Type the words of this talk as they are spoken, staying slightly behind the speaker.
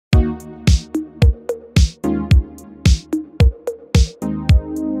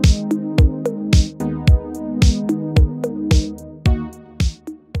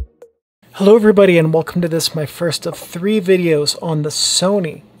Hello everybody and welcome to this, my first of 3 videos on the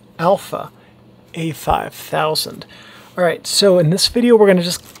Sony A5000. Alright, so in this video we're going to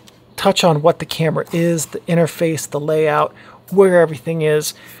just touch on what the camera is, the interface, the layout, where everything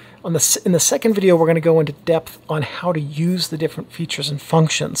is. In the second video we're going to go into depth on how to use the different features and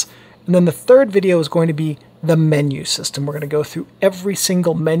functions. And then the third video is going to be the menu system. We're going to go through every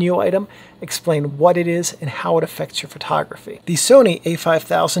single menu item, explain what it is and how it affects your photography. The Sony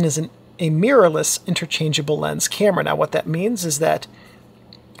A5000 is a mirrorless interchangeable lens camera. Now what that means is that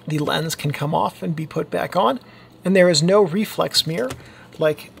the lens can come off and be put back on, and there is no reflex mirror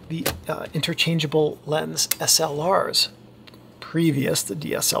like the interchangeable lens SLRs the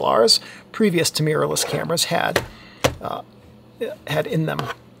DSLRs previous to mirrorless cameras had in them.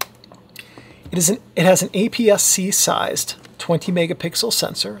 It has an APS-C sized 20 megapixel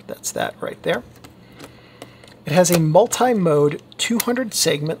sensor. That's that right there. It has a multi-mode 200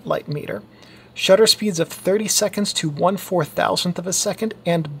 segment light meter, shutter speeds of 30 seconds to 1/4000th of a second,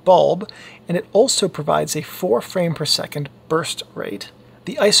 and bulb, and it also provides a 4 frame per second burst rate.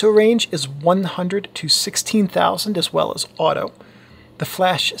 The ISO range is 100 to 16,000 as well as auto. The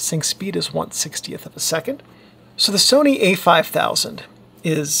flash sync speed is 1/60th of a second. So the Sony A5000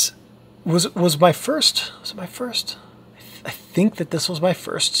 was my first. I think that this was my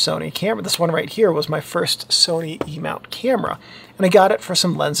first Sony camera. This one right here was my first Sony E-mount camera. And I got it for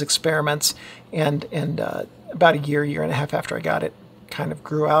some lens experiments, and about a year and a half after I got it, kind of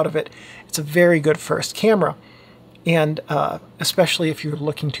grew out of it. It's a very good first camera, and especially if you're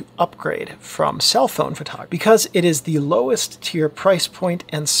looking to upgrade from cell phone photography, because it is the lowest tier price point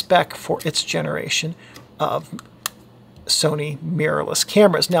and spec for its generation of Sony mirrorless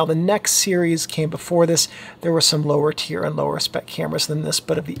cameras. Now the next series came before this. There were some lower tier and lower spec cameras than this,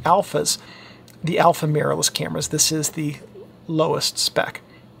 but of the alphas, the alpha mirrorless cameras, this is the lowest spec.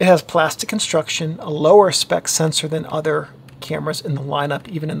 It has plastic construction, a lower spec sensor than other cameras in the lineup,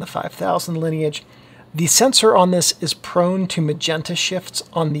 even in the 5000 lineage. The sensor on this is prone to magenta shifts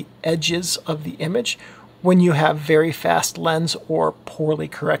on the edges of the image when you have very fast lens or poorly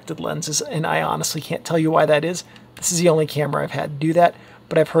corrected lenses, and I honestly can't tell you why that is. This is the only camera I've had do that,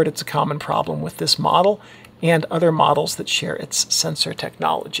 but I've heard it's a common problem with this model and other models that share its sensor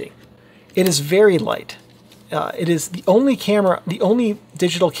technology. It is very light. It is the only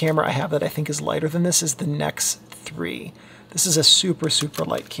digital camera I have that I think is lighter than this is the Nex 3. This is a super, super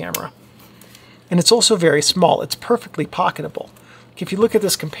light camera. And it's also very small. It's perfectly pocketable. If you look at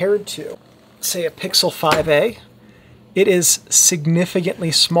this compared to, say, a Pixel 5a, it is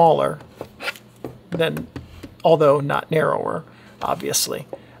significantly smaller than, although not narrower, obviously,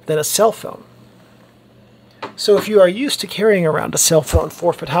 than a cell phone. So if you are used to carrying around a cell phone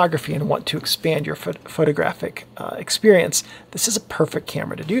for photography and want to expand your photographic experience, this is a perfect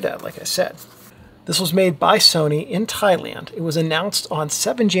camera to do that, like I said. This was made by Sony in Thailand. It was announced on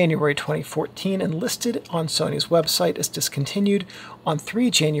 7 January 2014 and listed on Sony's website as discontinued on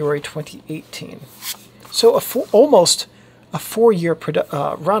 3 January 2018. So almost a 4-year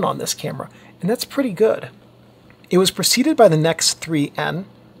run on this camera, and that's pretty good. It was preceded by the Nex 3N,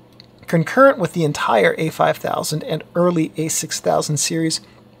 concurrent with the entire A5000 and early A6000 series,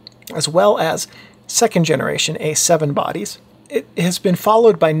 as well as second generation A7 bodies. It has been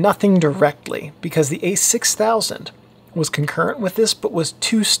followed by nothing directly, because the A6000 was concurrent with this, but was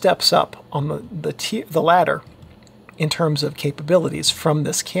 2 steps up on the ladder in terms of capabilities from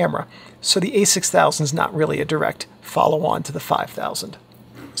this camera. So the A6000 is not really a direct follow-on to the 5000.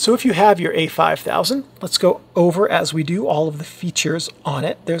 So if you have your A5000, let's go over, as we do, all of the features on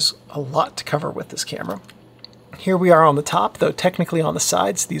it. There's a lot to cover with this camera. Here we are on the top, though technically on the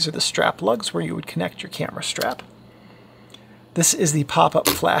sides. These are the strap lugs where you would connect your camera strap. This is the pop-up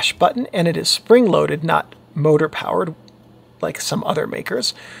flash button, and it is spring-loaded, not motor-powered like some other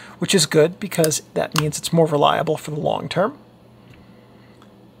makers, which is good because that means it's more reliable for the long term.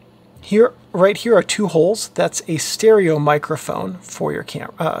 Right here are 2 holes. That's a stereo microphone for your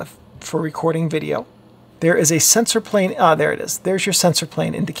camera, for recording video. There is a sensor plane. There it is. There's your sensor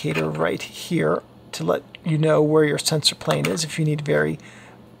plane indicator right here to let you know where your sensor plane is if you need very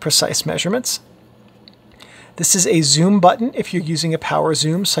precise measurements. This is a zoom button if you're using a power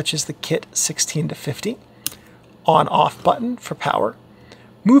zoom, such as the Kit 16 to 50. On-off button for power.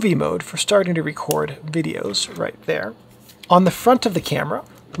 Movie mode for starting to record videos right there. On the front of the camera,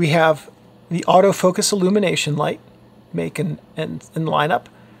 we have the autofocus illumination light, make and line up.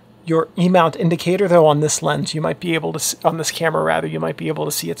 Your E-mount indicator, though on this lens, you might be able to, on this camera rather, you might be able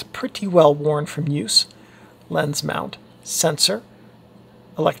to see it's pretty well worn from use. Lens mount, sensor,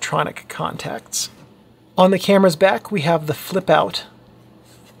 electronic contacts. On the camera's back, we have the flip-out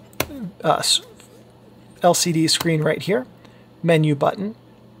LCD screen right here, menu button,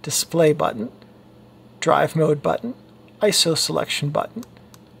 display button, drive mode button, ISO selection button,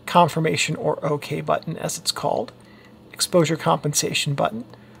 confirmation or OK button as it's called, exposure compensation button,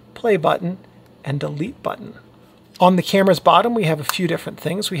 play button, and delete button. On the camera's bottom we have a few different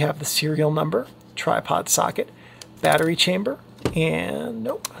things. We have the serial number, tripod socket, battery chamber, and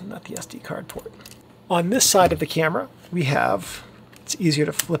nope, not the SD card port. On this side of the camera we have, it's easier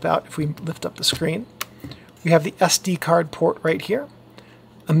to flip out if we lift up the screen, we have the SD card port right here,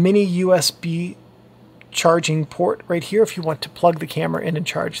 a mini USB charging port right here if you want to plug the camera in and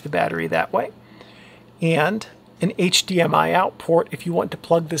charge the battery that way, and an HDMI out port if you want to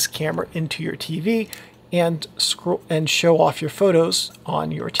plug this camera into your TV and scroll and show off your photos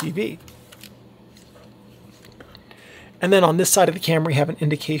on your TV. And then on this side of the camera we have an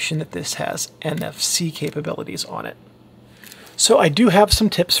indication that this has NFC capabilities on it. So I do have some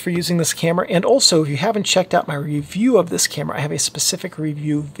tips for using this camera, and also if you haven't checked out my review of this camera, I have a specific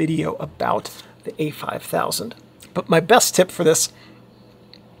review video about the A5000. But my best tip for this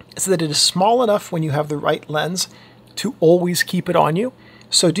is that it is small enough when you have the right lens to always keep it on you.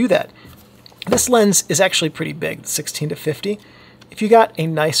 So do that. This lens is actually pretty big, 16-50. If you got a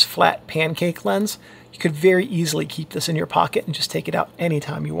nice flat pancake lens, you could very easily keep this in your pocket and just take it out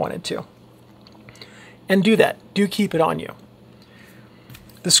anytime you wanted to. And do that. Do keep it on you.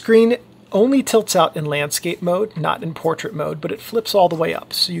 The screen only tilts out in landscape mode, not in portrait mode, but it flips all the way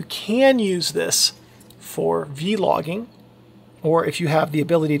up. So you can use this for vlogging, or if you have the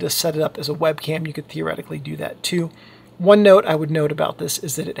ability to set it up as a webcam, you could theoretically do that too. One note I would note about this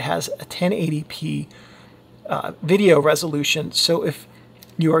is that it has a 1080p video resolution. So if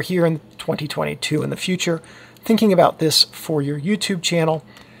you are here in 2022 in the future thinking about this for your YouTube channel,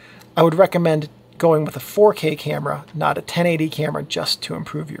 I would recommend going with a 4K camera, not a 1080 camera, just to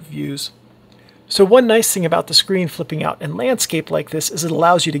improve your views. So one nice thing about the screen flipping out in landscape like this is it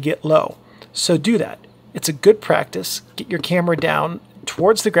allows you to get low. So do that. It's a good practice. Get your camera down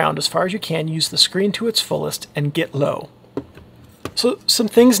towards the ground as far as you can, use the screen to its fullest, and get low. So some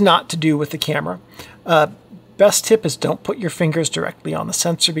things not to do with the camera. Best tip is don't put your fingers directly on the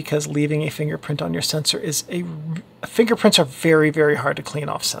sensor, because leaving a fingerprint on your sensor is fingerprints are very, very hard to clean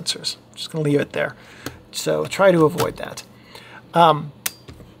off sensors. I'm just going to leave it there. So try to avoid that.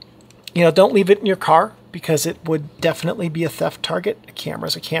 Don't leave it in your car, because it would definitely be a theft target. A camera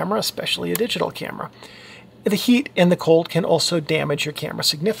is a camera, especially a digital camera. The heat and the cold can also damage your camera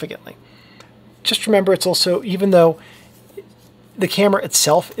significantly. Just remember, it's also, even though the camera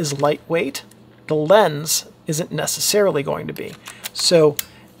itself is lightweight, the lens isn't necessarily going to be. So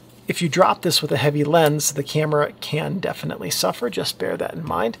if you drop this with a heavy lens, the camera can definitely suffer. Just bear that in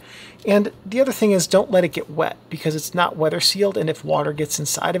mind. And the other thing is, don't let it get wet, because it's not weather sealed, and if water gets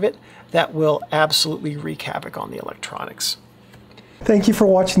inside of it, that will absolutely wreak havoc on the electronics. Thank you for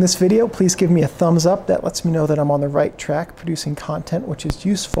watching this video. Please give me a thumbs up. That lets me know that I'm on the right track producing content which is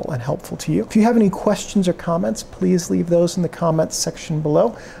useful and helpful to you. If you have any questions or comments, please leave those in the comments section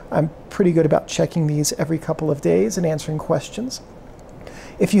below. I'm pretty good about checking these every couple of days and answering questions.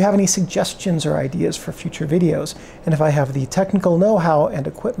 If you have any suggestions or ideas for future videos, and if I have the technical know-how and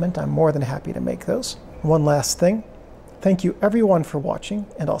equipment, I'm more than happy to make those. One last thing. Thank you everyone for watching,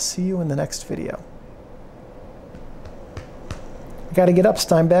 and I'll see you in the next video. I gotta get up,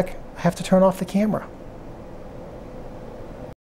 Steinbeck. I have to turn off the camera.